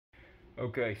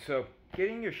Okay, so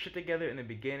getting your shit together in the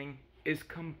beginning is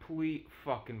complete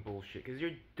fucking bullshit. Because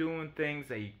you're doing things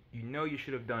that you know you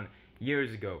should have done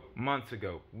years ago, months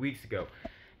ago, weeks ago.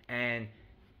 And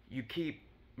you keep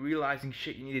realizing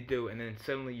shit you need to do, and then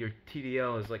suddenly your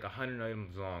TDL is like 100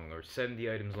 items long or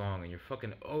 70 items long, and you're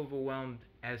fucking overwhelmed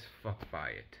as fuck by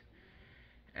it.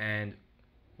 And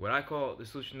what I call the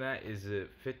solution to that is a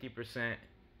 50%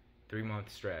 3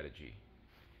 month strategy.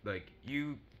 Like,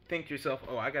 you think to yourself,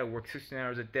 oh, I gotta work 16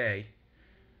 hours a day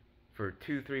for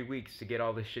 2, 3 weeks to get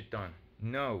all this shit done.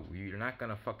 No, you're not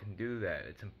gonna fucking do that.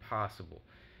 It's impossible.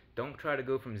 Don't try to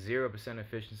go from 0%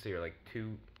 efficiency or like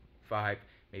 2, 5,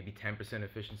 maybe 10%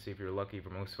 efficiency if you're lucky for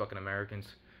most fucking Americans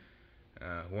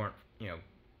who aren't,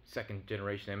 second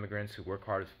generation immigrants who work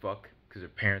hard as fuck because their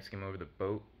parents came over the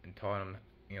boat and taught them,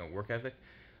 work ethic.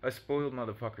 Us spoiled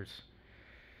motherfuckers.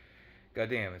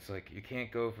 Goddamn, it's like you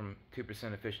can't go from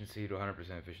 2% efficiency to 100%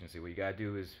 efficiency. What you gotta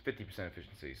do is 50%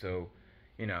 efficiency. So,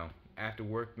 after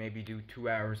work, maybe do 2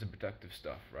 hours of productive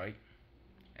stuff, right?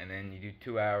 And then you do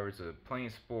 2 hours of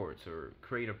playing sports or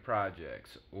creative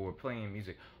projects or playing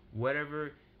music,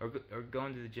 whatever, or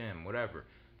going to the gym, whatever.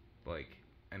 Like,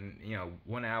 and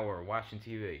 1 hour watching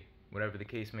TV, whatever the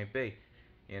case may be,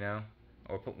 you know,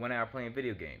 or put 1 hour playing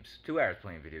video games, 2 hours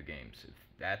playing video games. If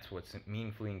that's what's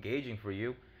meaningfully engaging for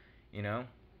you, you know,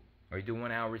 or you do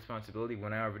 1 hour responsibility,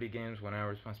 1 hour video games, 1 hour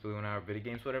responsibility, 1 hour video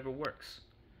games, whatever works.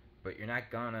 But you're not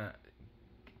gonna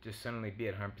just suddenly be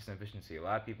at 100% efficiency. A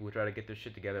lot of people who try to get their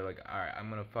shit together, like, alright, I'm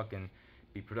gonna fucking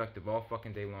be productive all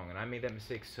fucking day long. And I made that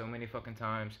mistake so many fucking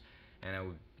times, and I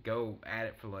would go at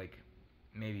it for like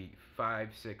maybe 5,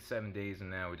 6, 7 days,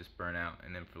 and then I would just burn out.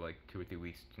 And then for like 2 or 3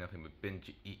 weeks, nothing but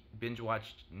binge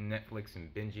watch Netflix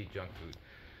and binge eat junk food.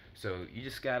 So you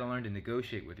just gotta learn to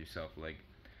negotiate with yourself. Like,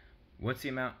 what's the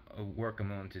amount of work I'm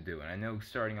willing to do? And I know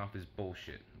starting off is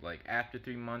bullshit. Like, after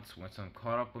 3 months, once I'm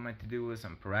caught up on my to-do list,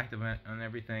 I'm proactive on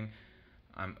everything.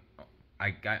 I'm,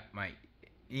 I got my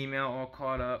email all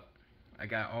caught up. I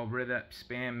got all rid of that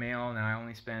spam mail. Now I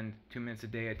only spend 2 minutes a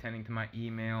day attending to my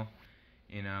email.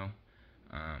 You know,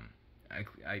 um,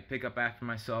 I pick up after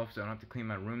myself, so I don't have to clean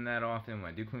my room that often.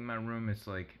 When I do clean my room, it's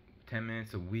like 10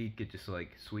 minutes a week. It's just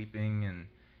like sweeping and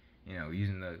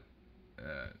using the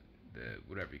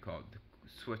whatever you call it, the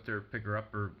Swifter picker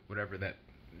up or whatever that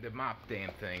the mop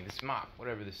damn thing, this mop,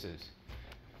 whatever this is,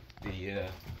 the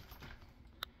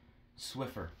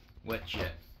Swiffer wet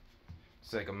jet.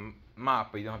 It's like a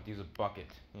mop, but you don't have to use a bucket.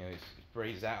 It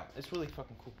sprays out. It's really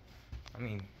fucking cool. I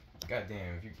mean,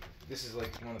 goddamn, this is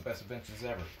like one of the best inventions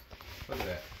ever. Look at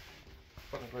that,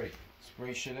 fucking great.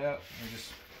 Spray shit out and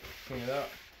just clean it up.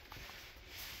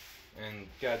 And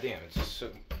goddamn,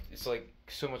 it's like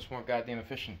so much more goddamn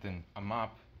efficient than a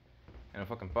mop and a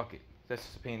fucking bucket. That's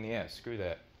just a pain in the ass. Screw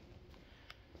that.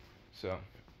 So,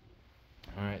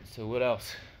 alright, so what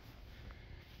else?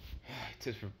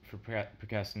 Tips for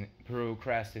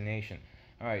procrastination.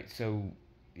 Alright, so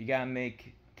you gotta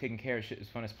make taking care of shit as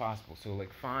fun as possible. So,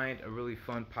 like, find a really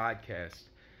fun podcast,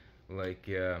 like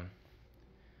the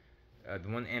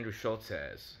one Andrew Schultz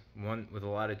has. One with a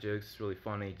lot of jokes. It's really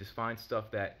funny. Just find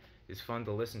stuff that is fun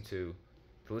to listen to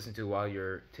while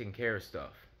you're taking care of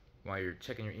stuff, while you're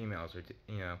checking your emails, or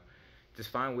just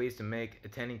find ways to make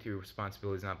attending to your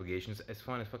responsibilities and obligations as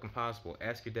fun as fucking possible.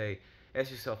 Ask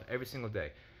yourself every single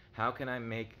day, how can I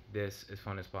make this as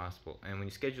fun as possible? And when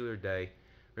you schedule your day,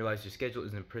 realize your schedule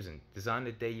isn't a prison. Design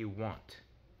the day you want.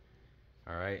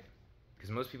 All right,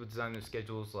 because most people design their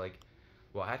schedules like,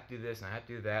 well, I have to do this and I have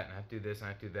to do that and I have to do this and I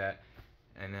have to do that,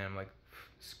 and then I'm like,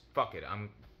 fuck it, I'm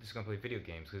just gonna play video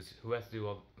games, because who wants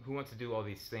to do all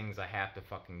these things I have to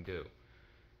fucking do?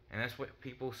 And that's what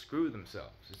people screw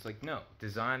themselves. It's like, no,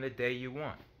 design the day you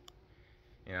want.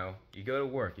 You go to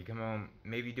work, you come home,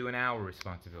 maybe do an hour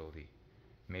responsibility,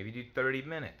 maybe do 30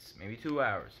 minutes, maybe 2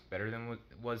 hours, better than what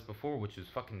it was before, which was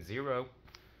fucking zero,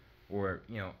 or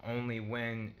only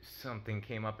when something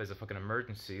came up as a fucking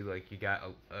emergency, like you got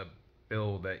a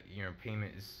bill that your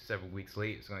payment is several weeks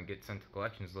late, it's gonna get sent to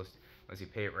collections list unless you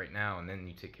pay it right now, and then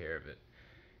you take care of it.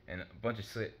 And a bunch of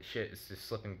shit is just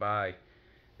slipping by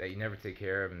that you never take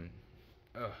care of, and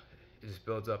it just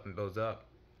builds up and builds up.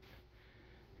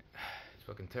 It's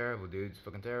fucking terrible, dude. It's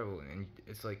fucking terrible. And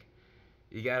it's like,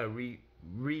 you gotta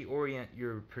reorient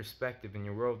your perspective and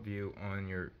your worldview on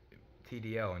your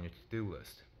TDL, on your to-do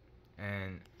list,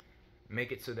 and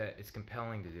make it so that it's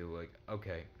compelling to do. Like,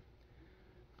 okay,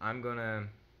 I'm gonna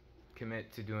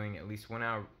commit to doing at least 1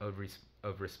 hour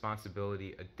of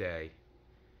responsibility a day,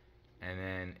 and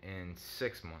then in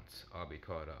 6 months I'll be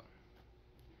caught up.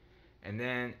 And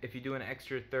then if you do an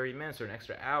extra 30 minutes or an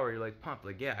extra hour, you're like pumped,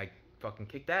 like, yeah, I fucking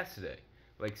kicked ass today.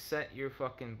 Like, set your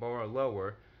fucking bar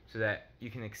lower so that you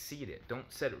can exceed it.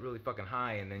 Don't set it really fucking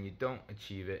high and then you don't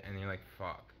achieve it and you're like,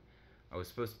 fuck. I was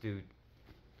supposed to do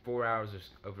 4 hours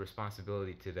of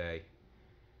responsibility today,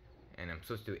 and I'm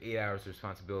supposed to do 8 hours of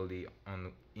responsibility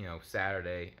on,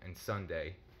 Saturday and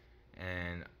Sunday,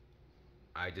 and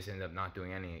I just ended up not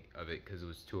doing any of it because it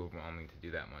was too overwhelming to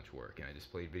do that much work, and I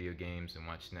just played video games and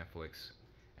watched Netflix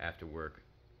after work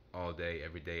all day,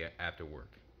 every day after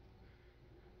work.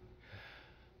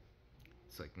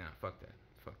 It's like, nah, fuck that.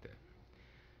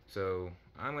 So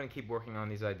I'm gonna keep working on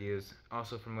these ideas.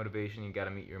 Also, for motivation, you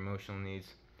gotta meet your emotional needs.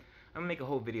 I'm gonna make a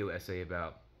whole video essay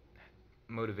about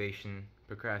motivation,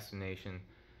 procrastination,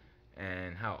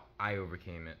 and how I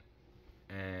overcame it.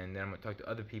 And then I'm gonna talk to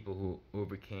other people who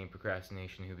overcame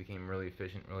procrastination, who became really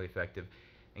efficient, really effective,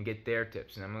 and get their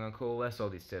tips. And I'm gonna coalesce all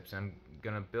these tips. I'm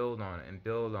gonna build on it and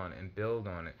build on it and build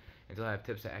on it until I have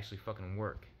tips that actually fucking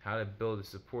work. How to build a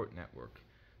support network,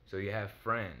 so you have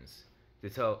friends to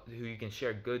tell who you can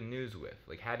share good news with.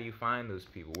 Like, how do you find those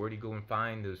people? Where do you go and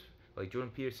find those? Like,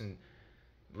 Jordan Peterson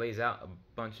lays out a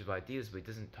bunch of ideas, but he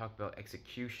doesn't talk about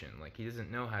execution. Like, he doesn't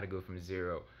know how to go from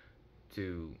 0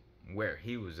 to where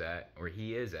he was at, or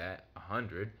he is at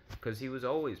 100, because he was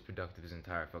always productive his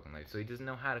entire fucking life. So he doesn't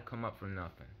know how to come up from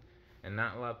nothing. And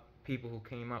not a lot of people who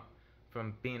came up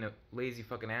from being a lazy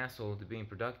fucking asshole to being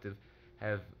productive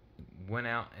have went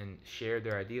out and shared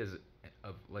their ideas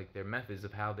of, like, their methods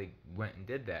of how they went and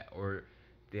did that, or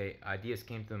the ideas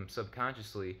came to them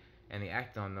subconsciously and they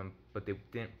acted on them, but they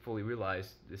didn't fully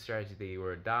realize the strategy they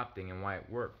were adopting and why it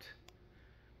worked.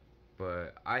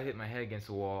 But I hit my head against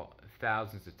the wall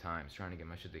thousands of times trying to get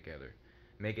my shit together,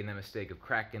 making the mistake of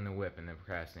cracking the whip and then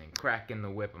procrastinating, cracking the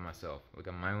whip on myself, like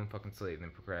I'm my own fucking slave,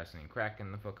 then procrastinating,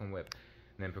 cracking the fucking whip,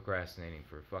 and then procrastinating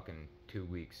for fucking 2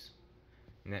 weeks,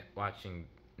 watching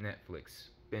Netflix,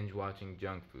 binge watching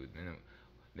junk food, and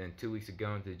then 2 weeks of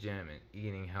going to the gym and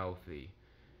eating healthy,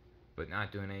 but not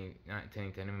attending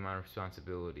to any of my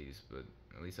responsibilities, but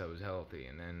at least I was healthy.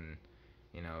 And then,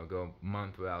 go a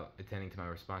month without attending to my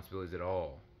responsibilities at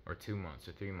all, or 2 months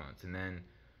or 3 months, and then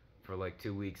for like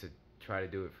 2 weeks I try to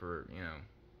do it for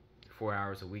 4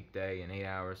 hours a weekday and 8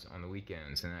 hours on the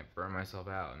weekends, and I burn myself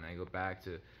out, and I go back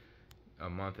to a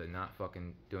month of not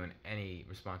fucking doing any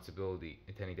responsibility,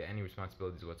 attending to any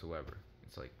responsibilities whatsoever.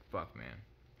 It's like, fuck, man.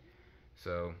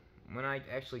 So when I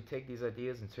actually take these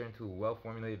ideas and turn into a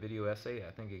well-formulated video essay,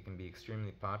 I think it can be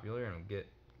extremely popular and it'll get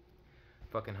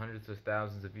fucking hundreds of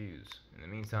thousands of views. In the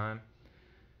meantime,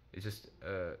 it's just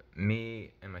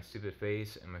me and my stupid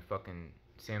face and my fucking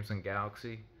Samsung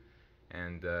Galaxy,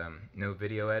 and no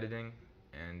video editing,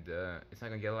 and it's not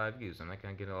gonna get a lot of views. I'm not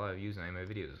gonna get a lot of views on any of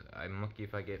my videos. I'm lucky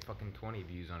if I get fucking 20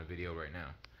 views on a video right now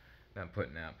that I'm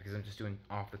putting out, because I'm just doing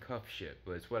off-the-cuff shit.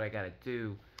 But it's what I gotta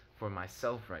do for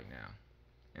myself right now.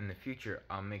 In the future,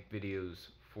 I'll make videos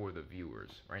for the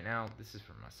viewers. Right now, this is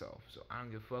for myself, so I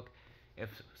don't give a fuck if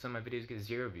some of my videos get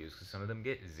 0 views, because some of them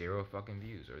get 0 fucking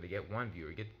views, or they get 1 view,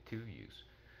 or get 2 views.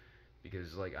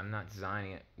 Because, like, I'm not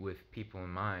designing it with people in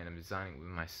mind, I'm designing it with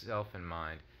myself in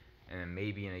mind. And then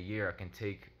maybe in a year I can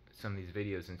take some of these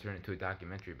videos and turn it into a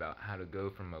documentary about how to go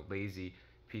from a lazy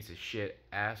piece of shit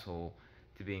asshole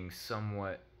to being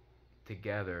somewhat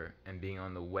together and being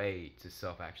on the way to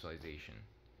self-actualization,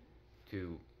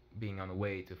 to being on the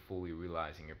way to fully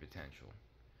realizing your potential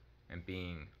and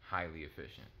being highly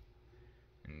efficient.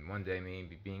 And one day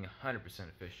maybe being 100%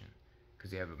 efficient,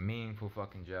 because you have a meaningful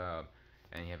fucking job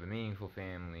and you have a meaningful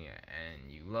family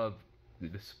and you love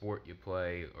the sport you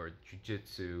play, or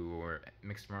jiu-jitsu, or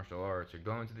mixed martial arts, or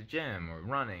going to the gym, or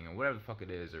running, or whatever the fuck it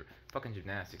is, or fucking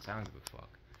gymnastics. I don't give a fuck,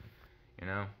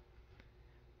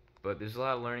 But there's a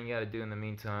lot of learning you gotta do in the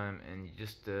meantime, and you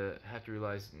just have to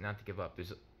realize not to give up.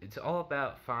 It's all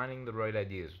about finding the right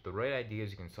ideas. With the right ideas,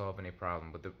 you can solve any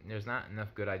problem, but there's not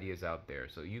enough good ideas out there,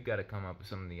 so you gotta come up with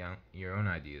some of your own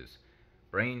ideas.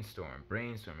 Brainstorm.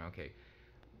 Okay,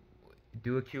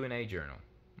 do a Q&A journal.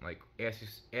 Like,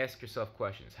 ask yourself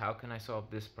questions. How can I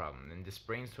solve this problem? And just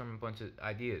brainstorm a bunch of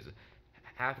ideas.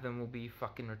 Half of them will be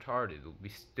fucking retarded. It'll be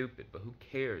stupid, but who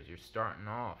cares? You're starting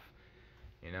off.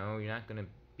 You're not gonna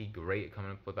be great at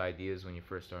coming up with ideas when you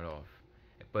first start off.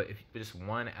 But if just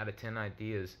 1 out of 10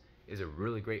 ideas is a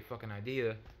really great fucking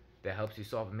idea that helps you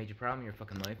solve a major problem in your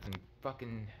fucking life, then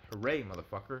fucking hooray,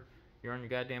 motherfucker. You're on your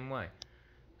goddamn way.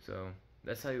 So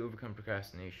that's how you overcome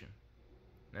procrastination.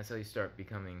 That's how you start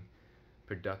becoming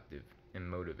productive and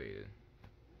motivated.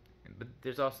 But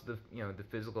there's also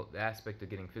the aspect of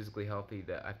getting physically healthy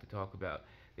that I have to talk about,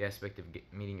 the aspect of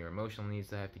meeting your emotional needs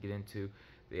that I have to get into,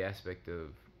 the aspect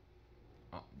of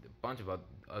bunch of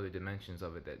other dimensions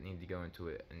of it that need to go into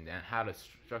it, and then how to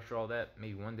structure all that.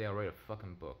 Maybe one day I'll write a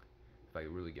fucking book if I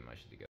really get my shit together.